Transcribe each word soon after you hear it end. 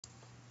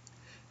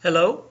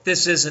Hello,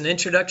 this is an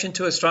introduction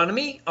to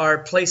astronomy, our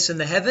place in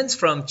the heavens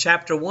from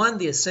Chapter 1,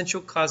 The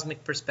Essential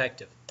Cosmic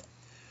Perspective.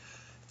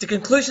 At the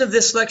conclusion of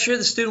this lecture,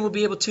 the student will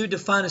be able to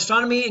define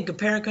astronomy and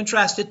compare and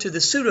contrast it to the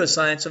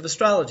pseudoscience of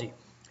astrology.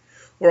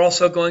 We're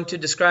also going to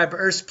describe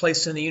Earth's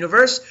place in the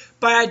universe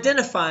by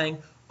identifying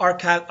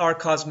our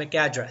cosmic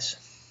address.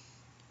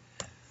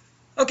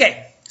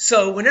 Okay,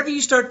 so whenever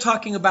you start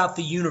talking about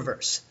the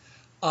universe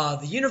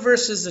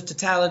is the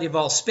totality of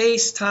all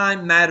space,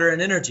 time, matter, and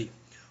energy.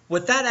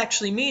 What that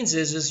actually means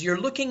is you're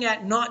looking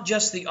at not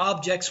just the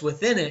objects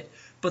within it,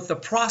 but the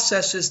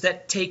processes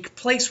that take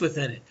place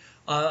within it.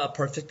 A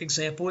perfect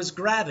example is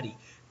gravity.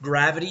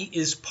 Gravity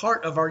is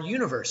part of our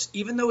universe.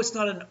 Even though it's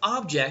not an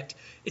object,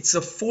 it's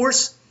a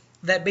force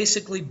that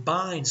basically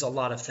binds a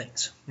lot of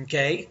things.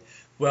 Okay?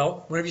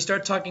 Well, whenever you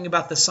start talking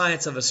about the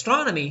science of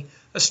astronomy,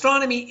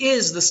 astronomy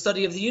is the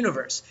study of the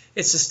universe.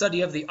 It's the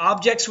study of the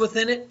objects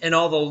within it and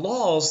all the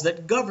laws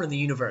that govern the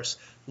universe.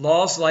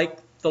 Laws like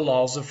the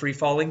laws of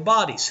free-falling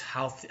bodies,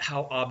 how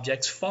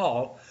objects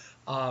fall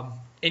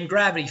in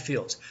gravity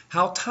fields,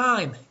 how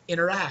time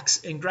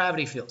interacts in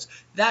gravity fields.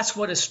 That's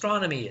what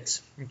astronomy is,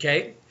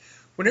 okay?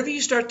 Whenever you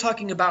start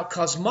talking about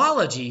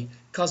cosmology,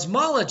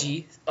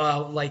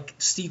 like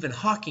Stephen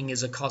Hawking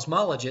is a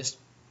cosmologist,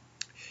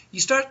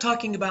 you start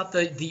talking about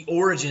the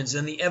origins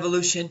and the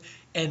evolution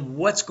and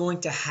what's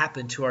going to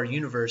happen to our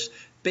universe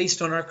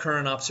based on our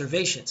current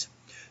observations.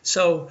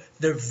 So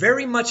they're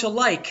very much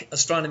alike,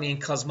 astronomy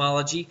and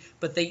cosmology,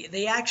 but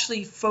they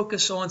actually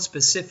focus on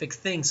specific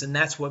things, and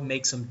that's what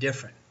makes them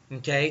different.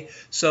 Okay,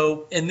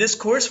 so in this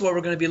course, what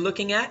we're going to be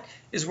looking at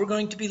is we're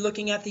going to be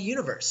looking at the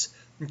universe.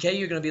 Okay,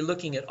 you're going to be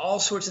looking at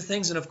all sorts of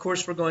things, and of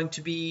course, we're going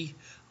to be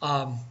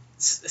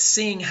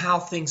seeing how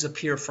things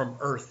appear from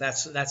Earth.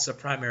 That's the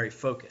primary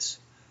focus.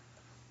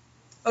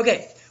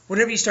 Okay,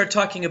 whenever you start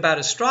talking about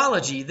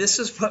astrology, this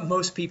is what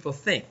most people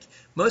think.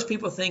 Most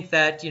people think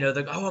that,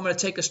 I'm going to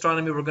take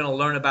astronomy, we're going to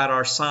learn about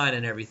our sign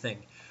and everything.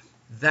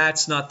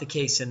 That's not the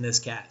case in this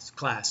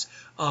class.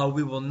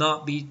 We will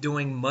not be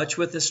doing much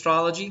with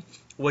astrology.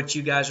 What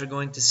you guys are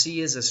going to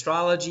see is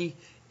astrology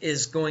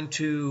is going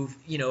to,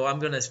 I'm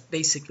going to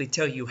basically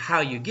tell you how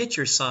you get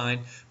your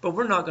sign, but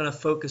we're not going to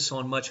focus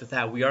on much with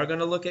that. We are going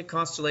to look at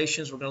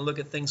constellations, we're going to look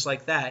at things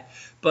like that,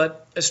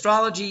 but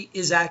astrology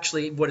is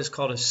actually what is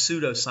called a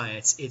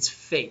pseudoscience. It's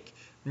fake.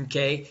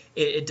 Okay,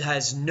 it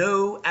has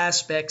no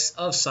aspects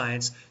of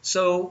science,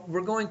 so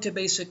we're going to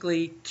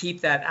basically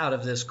keep that out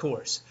of this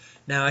course.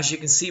 Now, as you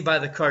can see by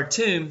the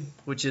cartoon,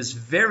 which is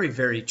very,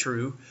 very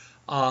true,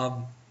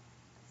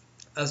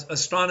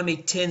 astronomy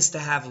tends to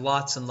have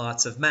lots and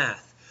lots of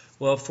math.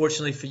 Well,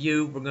 fortunately for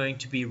you, we're going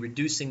to be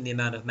reducing the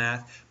amount of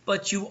math,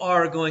 but you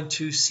are going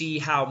to see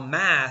how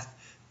math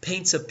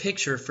paints a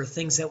picture for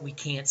things that we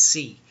can't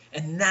see.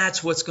 And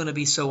that's what's going to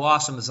be so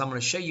awesome, is I'm going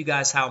to show you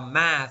guys how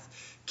math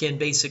can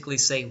basically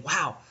say,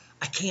 wow,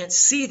 I can't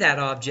see that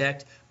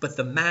object, but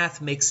the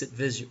math makes it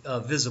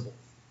visible.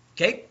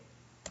 Okay?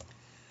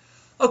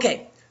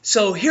 Okay,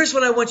 so here's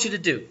what I want you to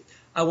do.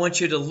 I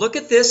want you to look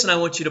at this, and I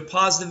want you to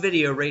pause the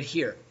video right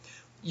here.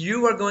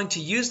 You are going to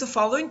use the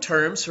following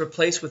terms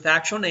replaced with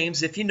actual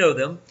names if you know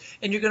them,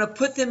 and you're going to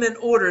put them in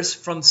orders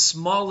from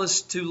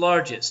smallest to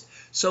largest.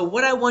 So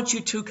what I want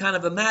you to kind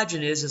of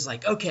imagine is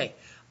like, okay,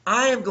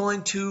 I am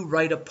going to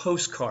write a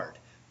postcard.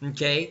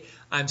 Okay,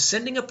 I'm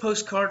sending a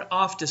postcard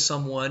off to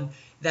someone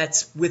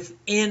that's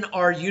within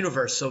our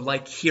universe, so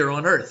like here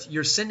on Earth.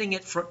 You're sending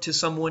it to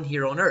someone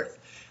here on Earth.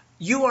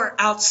 You are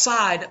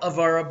outside of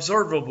our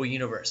observable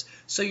universe,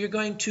 so you're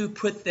going to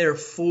put their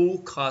full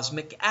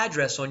cosmic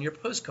address on your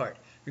postcard.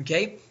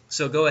 Okay,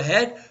 so go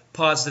ahead,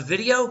 pause the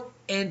video,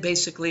 and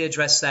basically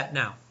address that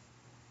now.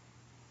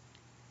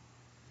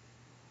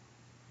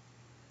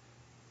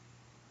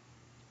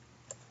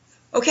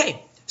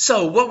 Okay.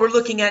 So what we're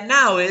looking at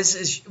now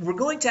is we're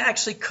going to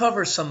actually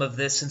cover some of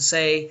this and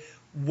say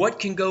what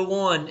can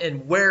go on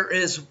and what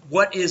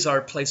is our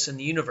place in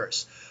the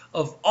universe.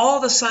 Of all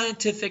the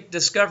scientific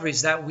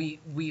discoveries that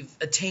we've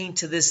attained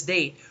to this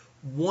date,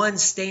 one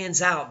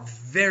stands out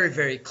very,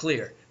 very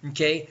clear.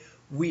 Okay,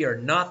 we are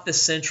not the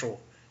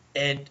central,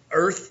 and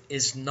Earth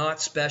is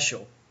not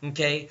special.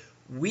 Okay,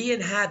 we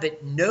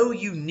inhabit no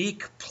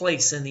unique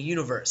place in the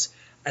universe,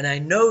 and I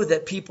know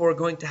that people are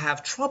going to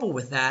have trouble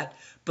with that.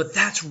 But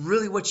that's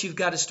really what you've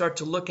got to start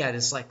to look at.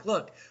 It's like,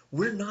 look,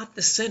 we're not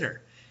the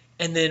center.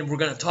 And then we're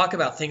going to talk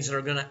about things that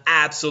are going to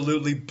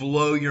absolutely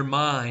blow your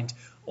mind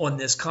on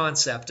this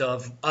concept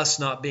of us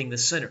not being the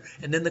center.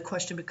 And then the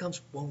question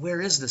becomes, well, where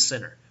is the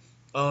center?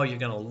 Oh, you're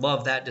going to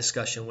love that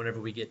discussion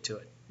whenever we get to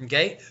it.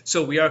 Okay?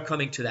 So we are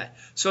coming to that.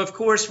 So, of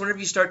course, whenever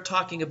you start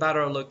talking about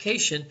our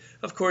location,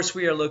 of course,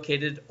 we are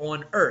located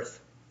on Earth.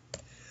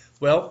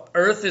 Well,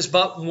 Earth is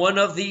but one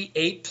of the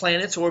 8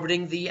 planets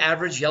orbiting the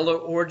average yellow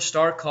orange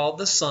star called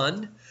the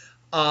Sun.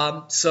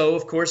 So,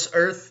 of course,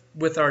 Earth,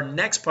 with our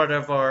next part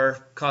of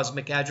our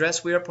cosmic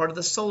address, we are part of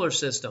the solar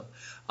system.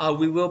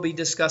 We will be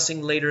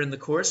discussing later in the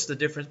course the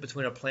difference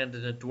between a planet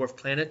and a dwarf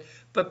planet,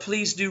 but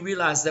please do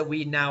realize that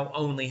we now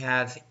only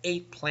have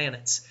 8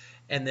 planets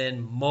and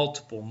then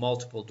multiple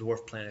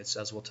dwarf planets,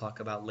 as we'll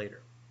talk about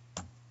later.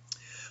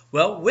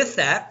 Well, with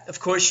that, of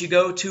course, you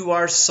go to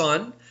our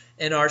sun,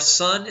 and our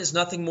sun is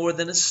nothing more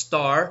than a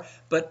star.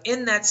 But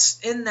in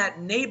that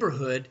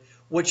neighborhood,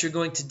 what you're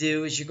going to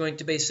do is you're going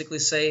to basically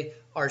say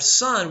our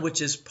sun,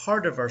 which is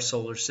part of our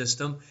solar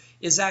system,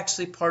 is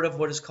actually part of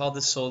what is called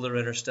the solar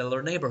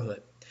interstellar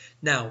neighborhood.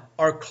 Now,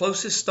 our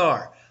closest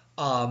star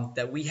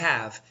that we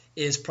have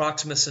is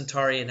Proxima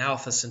Centauri and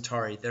Alpha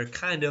Centauri. They're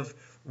kind of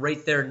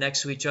right there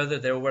next to each other.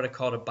 They're what are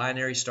called a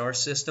binary star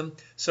system,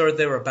 so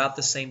they're about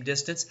the same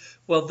distance.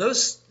 Well,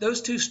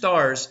 those two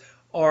stars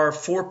are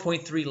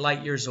 4.3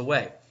 light years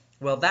away.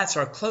 Well, that's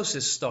our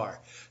closest star.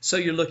 So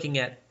you're looking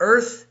at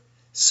Earth,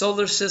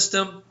 solar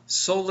system,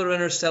 solar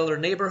interstellar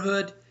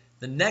neighborhood.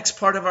 The next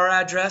part of our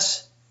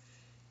address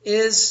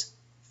is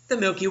the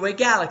Milky Way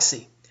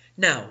galaxy.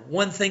 Now,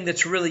 one thing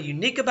that's really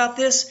unique about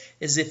this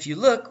is if you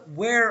look,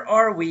 where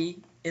are we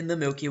in the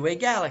Milky Way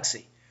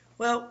galaxy?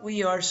 Well,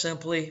 we are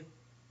simply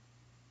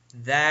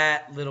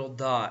that little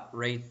dot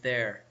right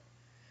there.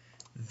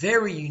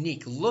 Very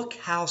unique. Look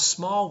how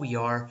small we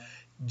are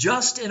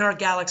just in our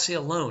galaxy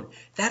alone.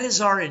 That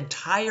is our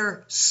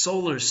entire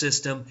solar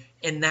system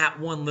in that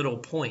one little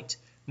point.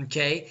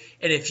 Okay?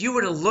 And if you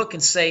were to look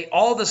and say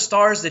all the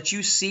stars that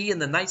you see in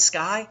the night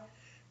sky,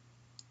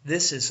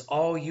 this is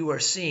all you are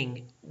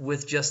seeing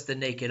with just the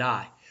naked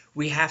eye.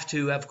 We have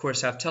to, of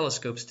course, have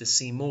telescopes to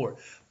see more.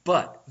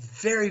 But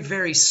very,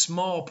 very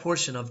small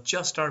portion of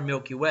just our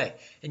Milky Way.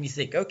 And you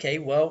think, okay,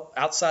 well,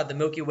 outside the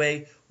Milky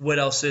Way, what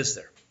else is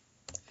there?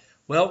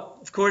 Well,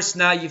 of course,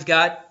 now you've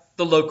got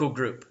the local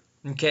group.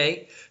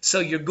 Okay? So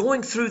you're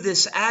going through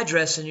this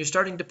address and you're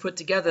starting to put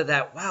together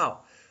that,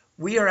 wow,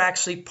 we are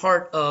actually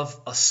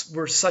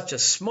we're such a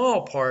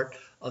small part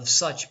of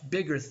such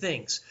bigger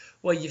things.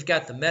 Well, you've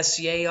got the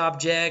Messier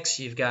objects,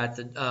 you've got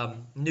the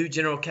New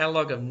General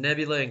Catalog of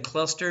Nebulae and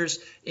Clusters,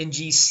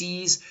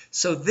 NGCs.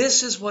 So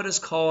this is what is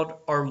called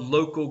our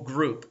local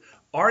group.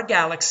 Our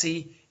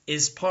galaxy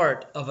is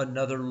part of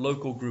another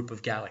local group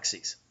of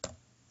galaxies.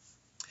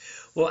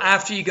 Well,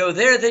 after you go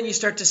there, then you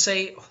start to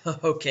say,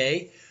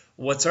 okay,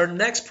 what's our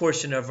next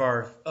portion of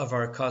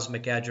our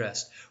cosmic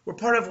address? We're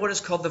part of what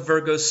is called the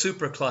Virgo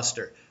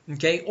supercluster,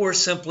 okay, or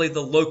simply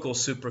the local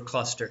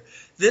supercluster.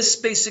 This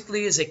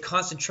basically is a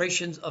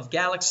concentration of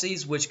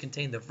galaxies which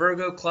contain the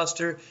Virgo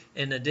cluster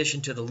in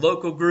addition to the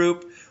local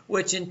group,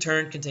 which in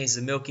turn contains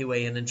the Milky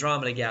Way and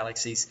Andromeda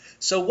galaxies.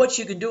 So what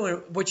you can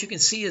do, what you can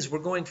see is we're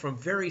going from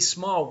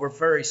we're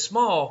very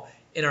small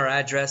in our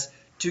address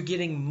to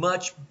getting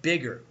much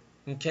bigger,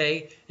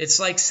 okay? It's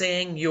like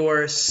saying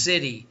your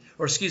city,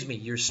 or excuse me,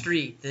 your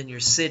street, then your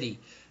city.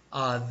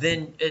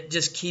 Then it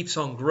just keeps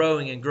on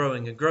growing and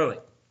growing and growing.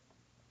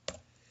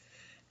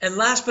 And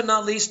last but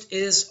not least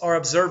is our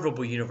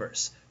observable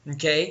universe.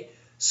 Okay,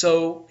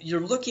 so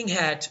you're looking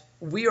at,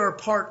 we are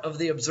part of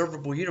the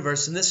observable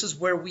universe, and this is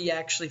where we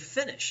actually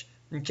finish.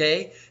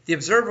 Okay, the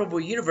observable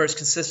universe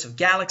consists of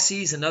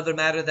galaxies and other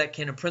matter that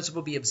can in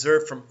principle be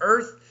observed from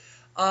Earth,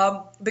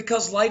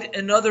 because light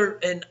and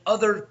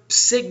other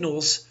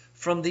signals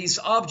from these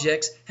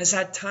objects has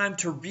had time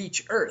to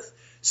reach Earth.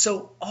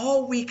 So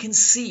all we can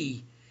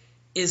see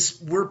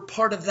is we're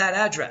part of that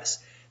address.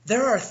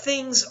 There are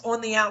things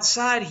on the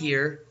outside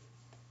here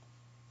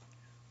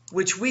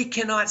which we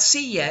cannot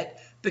see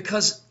yet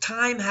because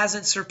time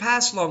hasn't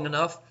surpassed long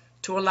enough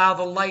to allow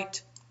the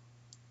light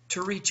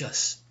to reach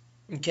us.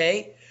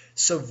 Okay?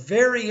 So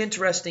very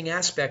interesting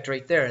aspect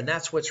right there, and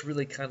that's what's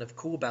really kind of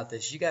cool about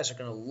this. You guys are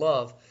going to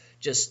love,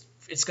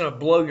 it's going to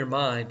blow your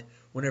mind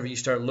whenever you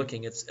start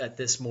looking at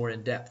this more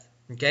in depth.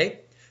 Okay?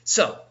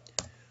 So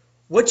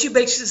what you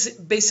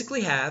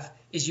basically have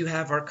is you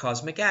have our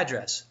cosmic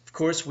address. Of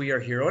course, we are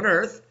here on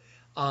Earth.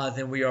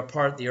 Then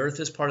the Earth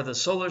is part of the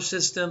solar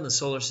system. The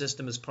solar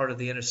system is part of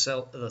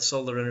the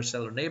solar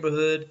interstellar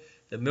neighborhood,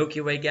 the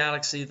Milky Way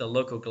galaxy, the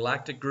local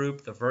galactic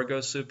group, the Virgo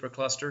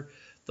supercluster,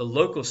 the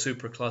local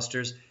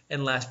superclusters,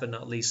 and last but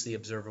not least, the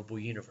observable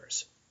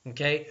universe.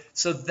 Okay,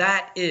 so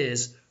that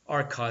is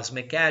our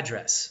cosmic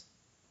address.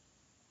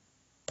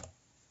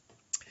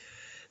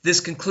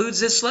 This concludes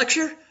this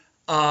lecture.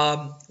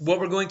 What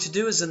we're going to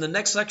do is in the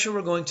next lecture,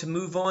 we're going to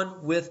move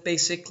on with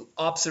basic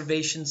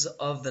observations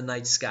of the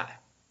night sky.